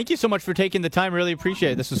 Thank you so much for taking the time. Really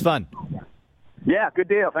appreciate it. This was fun. Yeah, good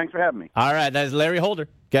deal. Thanks for having me. All right, that is Larry Holder.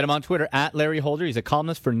 Get him on Twitter at Larry Holder. He's a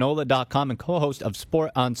columnist for NOLA.com and co-host of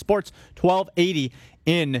Sports 1280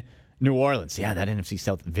 in New Orleans. Yeah, that NFC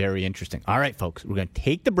South, very interesting. All right, folks, we're going to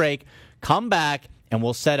take the break, come back, and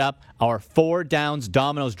we'll set up our 4 Downs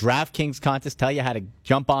Domino's DraftKings contest. Tell you how to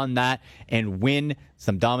jump on that and win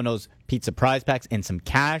some Domino's pizza prize packs and some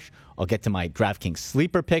cash. I'll get to my DraftKings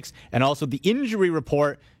sleeper picks and also the injury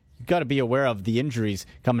report. You've got to be aware of the injuries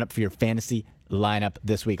coming up for your fantasy lineup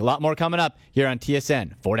this week. A lot more coming up here on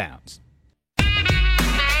TSN 4 Downs.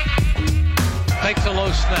 Takes a low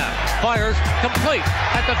snap, fires, complete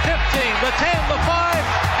at the 15, the 10, the 5,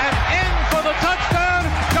 and in for the touchdown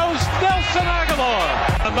goes Nelson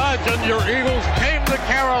Aguilar. Imagine your Eagles came to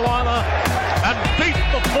Carolina and beat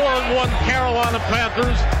the 4-1 Carolina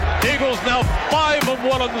Panthers. Eagles now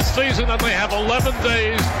 5-1 in the season, and they have 11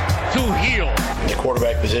 days to heal. The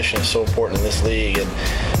quarterback position is so important in this league,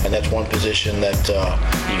 and that's one position that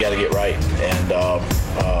you got to get right. And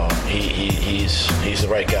he's the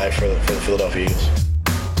right guy for the Philadelphia Eagles.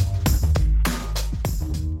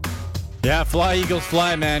 Yeah, fly, Eagles,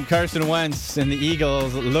 fly, man. Carson Wentz and the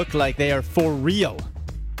Eagles look like they are for real.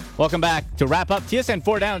 Welcome back to wrap up TSN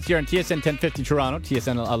 4 Downs here on TSN 1050 Toronto,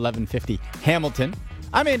 TSN 1150 Hamilton.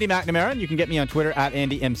 I'm Andy McNamara, and you can get me on Twitter at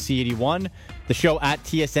AndyMC81. The show at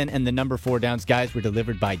TSN and the number 4 Downs. Guys, we're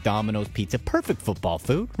delivered by Domino's Pizza. Perfect football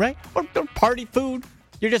food, right? Or party food.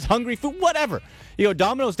 You're just hungry food, whatever. You go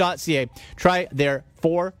Domino's.ca. Try their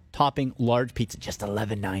 4-topping large pizza, just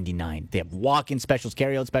 $11.99. They have walk-in specials,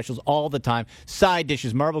 carry-out specials all the time. Side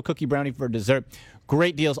dishes, marble cookie brownie for dessert.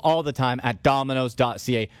 Great deals all the time at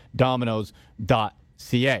Domino's.ca.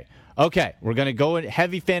 Domino's.ca. Okay, we're going to go in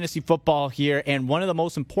heavy fantasy football here, and one of the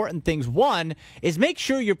most important things, one, is make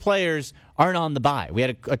sure your players aren't on the bye. We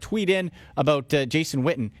had a tweet in about Jason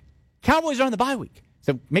Witten. Cowboys are on the bye week,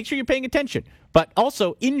 so make sure you're paying attention. But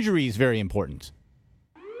also, injury is very important.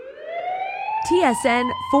 TSN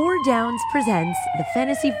 4 Downs presents the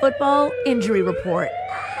Fantasy Football Injury Report.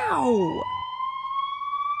 Ow!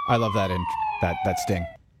 I love that that sting.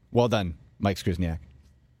 Well done, Mike Skrzniak.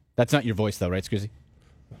 That's not your voice, though, right, Skrzy?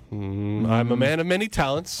 I'm a man of many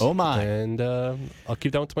talents. Oh, my. And I'll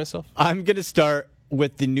keep that one to myself. I'm going to start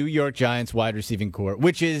with the New York Giants wide receiving core,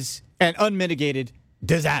 which is an unmitigated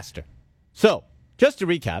disaster. So, just to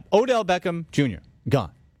recap, Odell Beckham Jr.,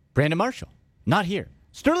 gone. Brandon Marshall, not here.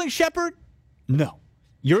 Sterling Shepard, no.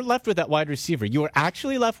 You're left with that wide receiver. You are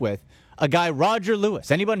actually left with a guy, Roger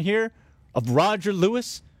Lewis. Anyone here of Roger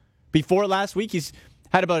Lewis? Before last week, he's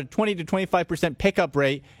had about a 20 to 25% pickup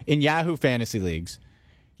rate in Yahoo fantasy leagues.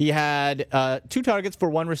 He had 2 targets for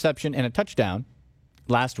 1 reception and a touchdown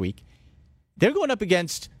last week. They're going up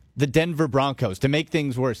against the Denver Broncos to make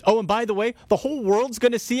things worse. Oh, and by the way, the whole world's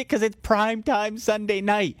going to see it because it's primetime Sunday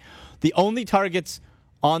night. The only targets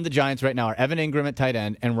on the Giants right now are Evan Ingram at tight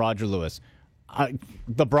end and Roger Lewis.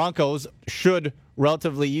 The Broncos should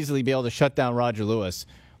relatively easily be able to shut down Roger Lewis.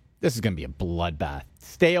 This is going to be a bloodbath.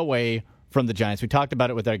 Stay away from the Giants. We talked about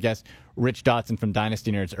it with our guest, Rich Dotson from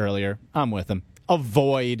Dynasty Nerds earlier. I'm with him.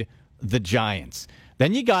 Avoid the Giants.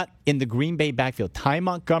 Then you got in the Green Bay backfield, Ty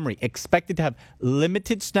Montgomery, expected to have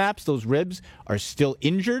limited snaps. Those ribs are still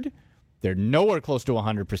injured. They're nowhere close to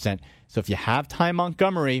 100%. So if you have Ty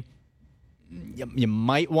Montgomery, you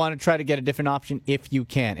might want to try to get a different option if you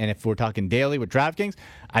can. And if we're talking daily with DraftKings,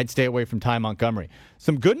 I'd stay away from Ty Montgomery.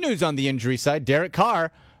 Some good news on the injury side. Derek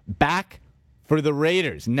Carr back for the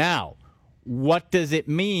Raiders. Now, what does it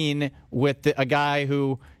mean with a guy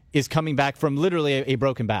who is coming back from literally a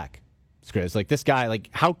broken back? Skrizz, like this guy, like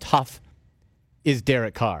how tough is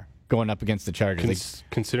Derek Carr going up against the Chargers?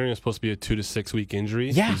 Considering it's supposed to be a 2 to 6 week injury,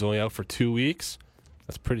 yeah. He's only out for 2 weeks.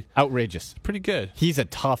 That's pretty outrageous. Pretty good. He's a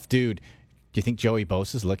tough dude. Do you think Joey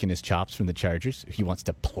Bosa's licking his chops from the Chargers? He wants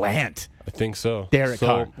to plant. I think so. Derek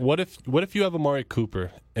Carr. What if you have Amari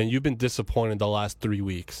Cooper and you've been disappointed the last 3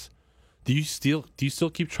 weeks? Do you still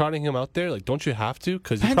keep trotting him out there? Like, don't you have to?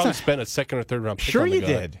 Because you probably spent a 2nd or 3rd round pick Sure on the you guy.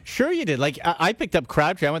 did. Sure you did. Like, I picked up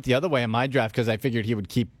Crabtree. I went the other way in my draft because I figured he would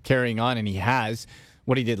keep carrying on, and he has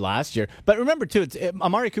what he did last year. But remember, too,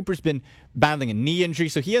 Amari Cooper's been battling a knee injury,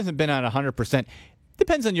 so he hasn't been at 100%.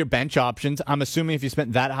 Depends on your bench options. I'm assuming if you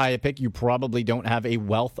spent that high a pick, you probably don't have a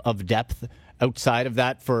wealth of depth outside of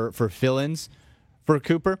that for fill-ins for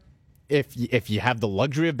Cooper. If you have the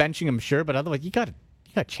luxury of benching him, sure, but otherwise you got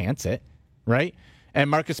to chance it, right? And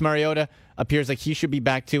Marcus Mariota appears like he should be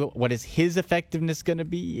back too. What is his effectiveness going to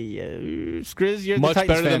be? Skrizz, you're the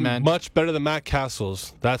Titans fan, man. Much better than Matt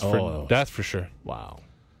Castle's. That's for sure. Wow.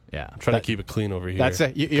 Yeah. I'm trying to keep it clean over here. That's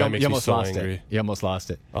it. You almost lost angry. it. You almost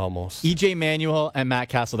lost it. Almost. EJ Manuel and Matt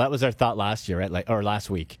Castle. That was our thought last year, right? Or last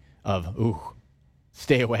week of,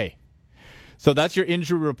 stay away. So that's your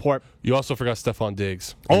injury report. You also forgot Stephon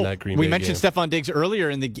Diggs in that Green Bay we mentioned game. Stephon Diggs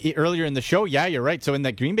earlier in the show. Yeah, you're right. So in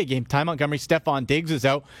that Green Bay game, Ty Montgomery, Stephon Diggs is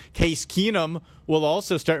out. Case Keenum will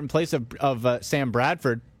also start in place of Sam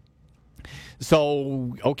Bradford.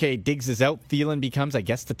 So, okay, Diggs is out. Thielen becomes, I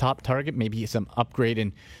guess, the top target. Maybe some upgrade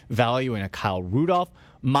in value in a Kyle Rudolph.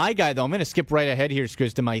 My guy, though, I'm going to skip right ahead here,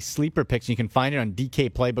 Skrizz, to my sleeper picks. You can find it on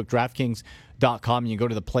DK Playbook, DraftKings.com. You can go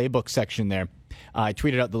to the playbook section there. I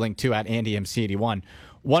tweeted out the link, too, at AndyMC81.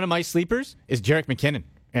 One of my sleepers is Jerick McKinnon.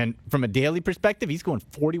 And from a daily perspective, he's going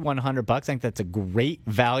 $4,100. I think that's a great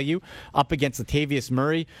value up against Latavius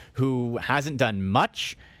Murray, who hasn't done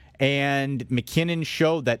much. And McKinnon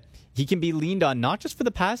showed that he can be leaned on not just for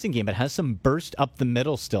the passing game, but has some burst up the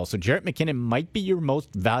middle still. So Jerick McKinnon might be your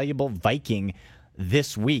most valuable Viking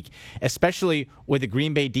this week, especially with the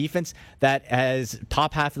Green Bay defense that has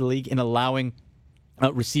top half of the league in allowing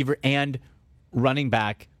receiver and running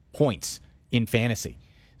back points in fantasy.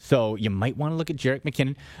 So you might want to look at Jerick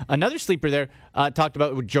McKinnon. Another sleeper there talked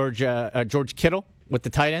about with George Kittle with the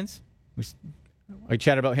tight ends. I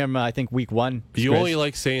chatted about him, I think, week 1. You only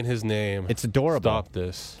like saying his name. It's adorable. Stop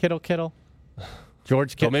this. Kittle.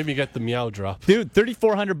 George Kittle. Don't make me get the meow drop. Dude,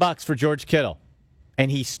 $3,400 for George Kittle. and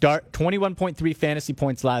he 21.3 fantasy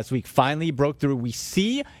points last week. Finally broke through. We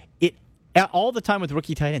see it all the time with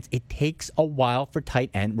rookie tight ends. It takes a while for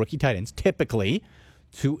rookie tight ends typically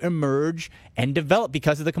to emerge and develop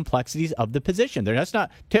because of the complexities of the position. They're just not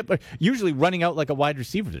usually running out like a wide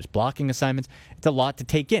receiver. There's blocking assignments. It's a lot to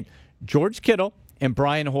take in. George Kittle and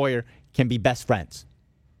Brian Hoyer can be best friends.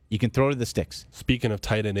 You can throw to the sticks. Speaking of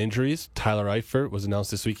tight end injuries, Tyler Eifert was announced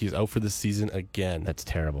this week. He's out for the season again. That's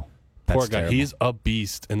terrible. Poor guy. Terrible. He's a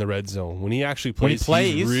beast in the red zone. When he actually plays,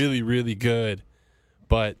 he's really, really good.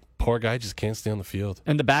 But poor guy just can't stay on the field.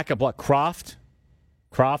 And the backup, what, Kraft?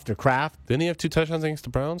 Didn't he have 2 touchdowns against the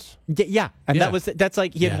Browns? Yeah. And that's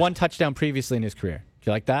like he had 1 touchdown previously in his career. Do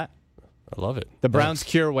you like that? I love it. The Browns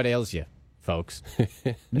cure what ails you, folks.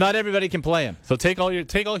 Not everybody can play him. So take all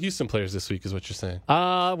Houston players this week is what you're saying.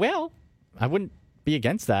 Well, I wouldn't be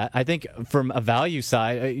against that. I think from a value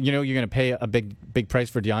side, you're going to pay a big price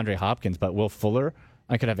for DeAndre Hopkins, but Will Fuller,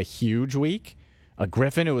 I could have a huge week.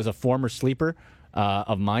 Griffin, who was a former sleeper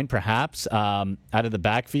of mine, perhaps, out of the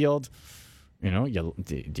backfield. Do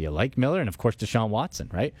you like Miller? And, of course, Deshaun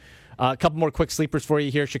Watson, right? A couple more quick sleepers for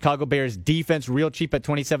you here. Chicago Bears defense, real cheap at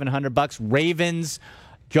 $2,700. Ravens,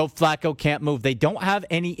 Joe Flacco can't move. They don't have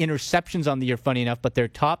any interceptions on the year, funny enough, but they're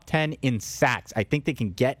top 10 in sacks. I think they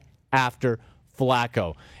can get after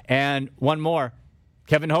Flacco. And one more,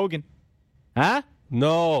 Kevin Hogan. Huh?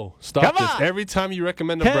 No, stop this. Every time you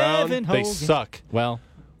recommend a Brown, they suck. Well,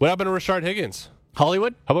 what happened to Rashard Higgins?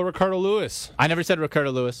 Hollywood? How about Ricardo Lewis? I never said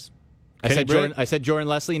Ricardo Lewis. I said Jordan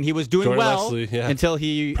Leslie, and he was doing until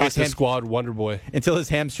he practice squad Wonder Boy until his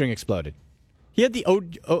hamstring exploded. He had the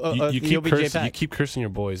OBJ pack. You keep cursing your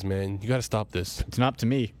boys, man. You got to stop this. It's not up to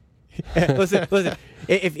me. listen.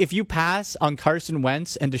 If you pass on Carson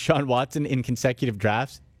Wentz and Deshaun Watson in consecutive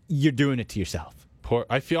drafts, you're doing it to yourself.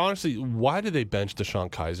 I feel honestly, why did they bench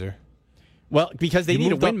Deshaun Kaiser? Well, because they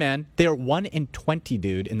need a win, man. They are 1-20,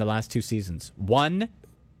 dude, in the last 2 seasons. 1-20.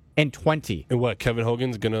 And what, Kevin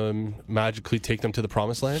Hogan's going to magically take them to the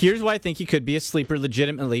promised land? Here's why I think he could be a sleeper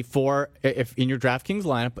legitimately if in your DraftKings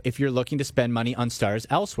lineup if you're looking to spend money on stars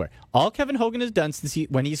elsewhere. All Kevin Hogan has done since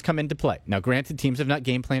when he's come into play. Now, granted, teams have not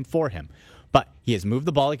game planned for him, but he has moved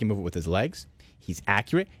the ball. He can move it with his legs. He's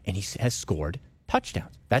accurate, and he has scored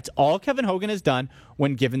touchdowns. That's all Kevin Hogan has done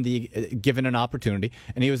when given an opportunity,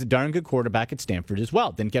 and he was a darn good quarterback at Stanford as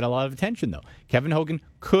well. Didn't get a lot of attention though. Kevin Hogan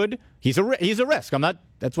he's a risk.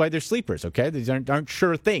 That's why they're sleepers. Okay, these aren't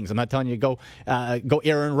sure things. I'm not telling you to go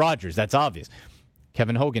Aaron Rodgers. That's obvious.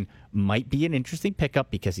 Kevin Hogan might be an interesting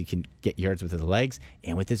pickup because he can get yards with his legs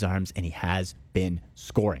and with his arms, and he has been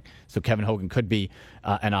scoring. So Kevin Hogan could be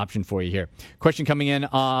an option for you here. Question coming in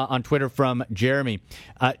on Twitter from Jeremy.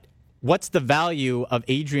 What's the value of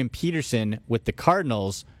Adrian Peterson with the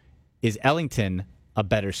Cardinals? Is Ellington a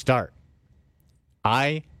better start?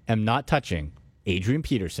 I am not touching Adrian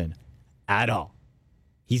Peterson at all.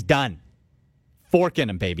 He's done. Fork in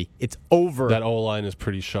him, baby. It's over. That O-line is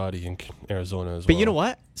pretty shoddy in Arizona as well. But you know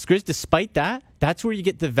what? Skriz, despite that, that's where you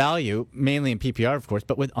get the value, mainly in PPR, of course,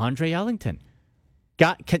 but with Andre Ellington.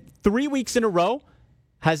 Got 3 weeks in a row,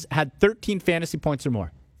 has had 13 fantasy points or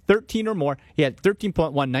more. 13 or more. He had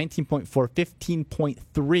 13.1, 19.4,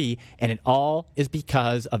 15.3, and it all is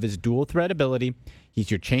because of his dual threat ability.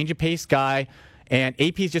 He's your change of pace guy, and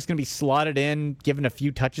AP is just going to be slotted in, given a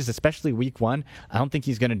few touches, especially week 1. I don't think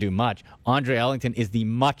he's going to do much. Andre Ellington is the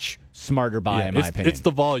much smarter buy, in my opinion. It's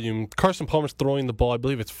the volume. Carson Palmer's throwing the ball, I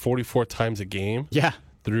believe it's 44 times a game. Yeah.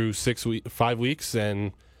 Through 5 weeks,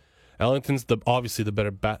 and Ellington's obviously the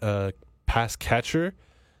better pass catcher.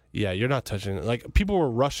 Yeah, you're not touching it. Like, people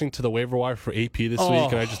were rushing to the waiver wire for AP this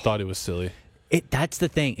week, and I just thought it was silly. That's the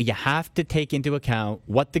thing. You have to take into account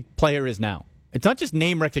what the player is now. It's not just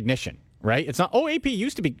name recognition, right? It's not, AP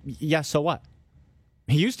used to be, yeah, so what?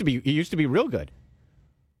 He used to be real good.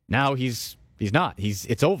 Now he's not.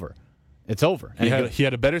 It's over. It's over. And he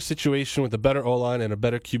had a better situation with a better O-line and a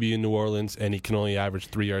better QB in New Orleans, and he can only average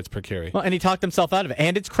 3 yards per carry. Well, and he talked himself out of it.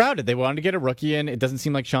 And it's crowded. They wanted to get a rookie in. It doesn't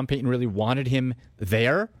seem like Sean Payton really wanted him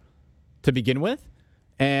there to begin with.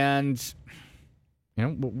 And,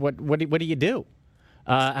 what do you do?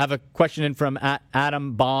 I have a question in from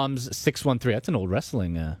Adam Bombs 613. That's an old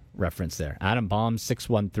wrestling reference there. Adam Bombs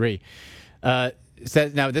 613.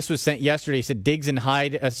 Says, now, this was sent yesterday. He said Diggs and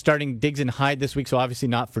Hyde, starting Diggs and Hyde this week, so obviously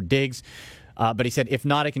not for Diggs. But he said, if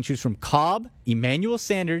not, I can choose from Cobb, Emmanuel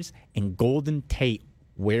Sanders, and Golden Tate.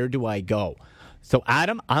 Where do I go? So,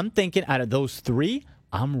 Adam, I'm thinking out of those 3,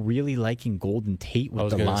 I'm really liking Golden Tate with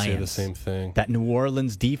the Lions. I was going to say the same thing. That New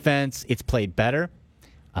Orleans defense, it's played better.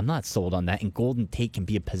 I'm not sold on that. And Golden Tate can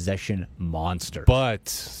be a possession monster. But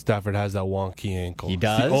Stafford has that wonky ankle. He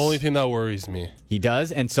does. It's the only thing that worries me. He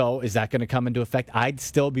does. And so is that going to come into effect? I'd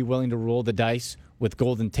still be willing to roll the dice with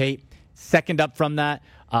Golden Tate. Second up from that,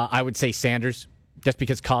 I would say Sanders, just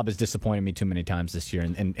because Cobb has disappointed me too many times this year.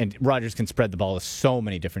 And Rodgers can spread the ball to so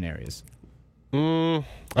many different areas. I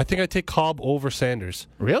think I'd take Cobb over Sanders.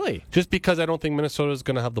 Really? Just because I don't think Minnesota's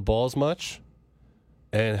going to have the ball as much.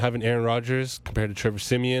 And having Aaron Rodgers compared to Trevor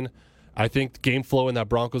Siemian, I think game flow in that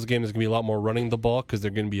Broncos game is going to be a lot more running the ball because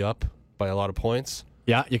they're going to be up by a lot of points.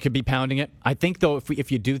 Yeah, you could be pounding it. I think, though,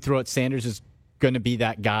 if you do throw it, Sanders is going to be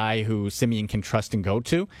that guy who Siemian can trust and go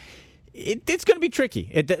to. It's going to be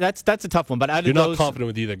tricky. That's a tough one. But you're not confident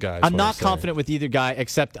with either guy. I'm not confident with either guy,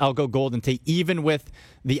 except I'll go Golden Tate, even with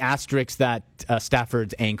the asterisk that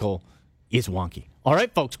Stafford's ankle is wonky. All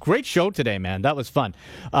right, folks, great show today, man. That was fun.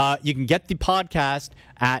 You can get the podcast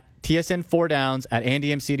at TSN 4 Downs at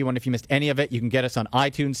Andy MC81. If you missed any of it, you can get us on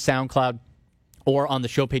iTunes, SoundCloud, or on the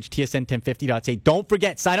show page, tsn1050.ca. Don't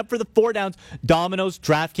forget, sign up for the 4 Downs Domino's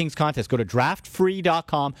DraftKings contest. Go to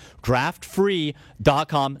draftfree.com,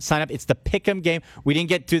 draftfree.com. Sign up. It's the pick'em game. We didn't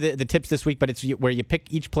get to the tips this week, but it's where you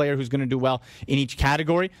pick each player who's going to do well in each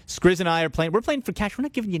category. Skriz and I are playing. We're playing for cash. We're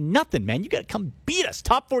not giving you nothing, man. You got to come beat us.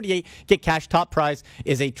 Top 48, get cash. Top prize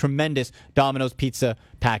is a tremendous Domino's pizza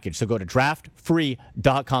package. So go to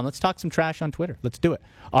draftfree.com. Let's talk some trash on Twitter. Let's do it.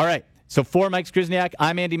 All right. So for Mike Skrzniak,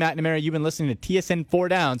 I'm Andy McNamara. You've been listening to TSN 4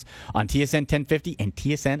 Downs on TSN 1050 and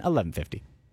TSN 1150.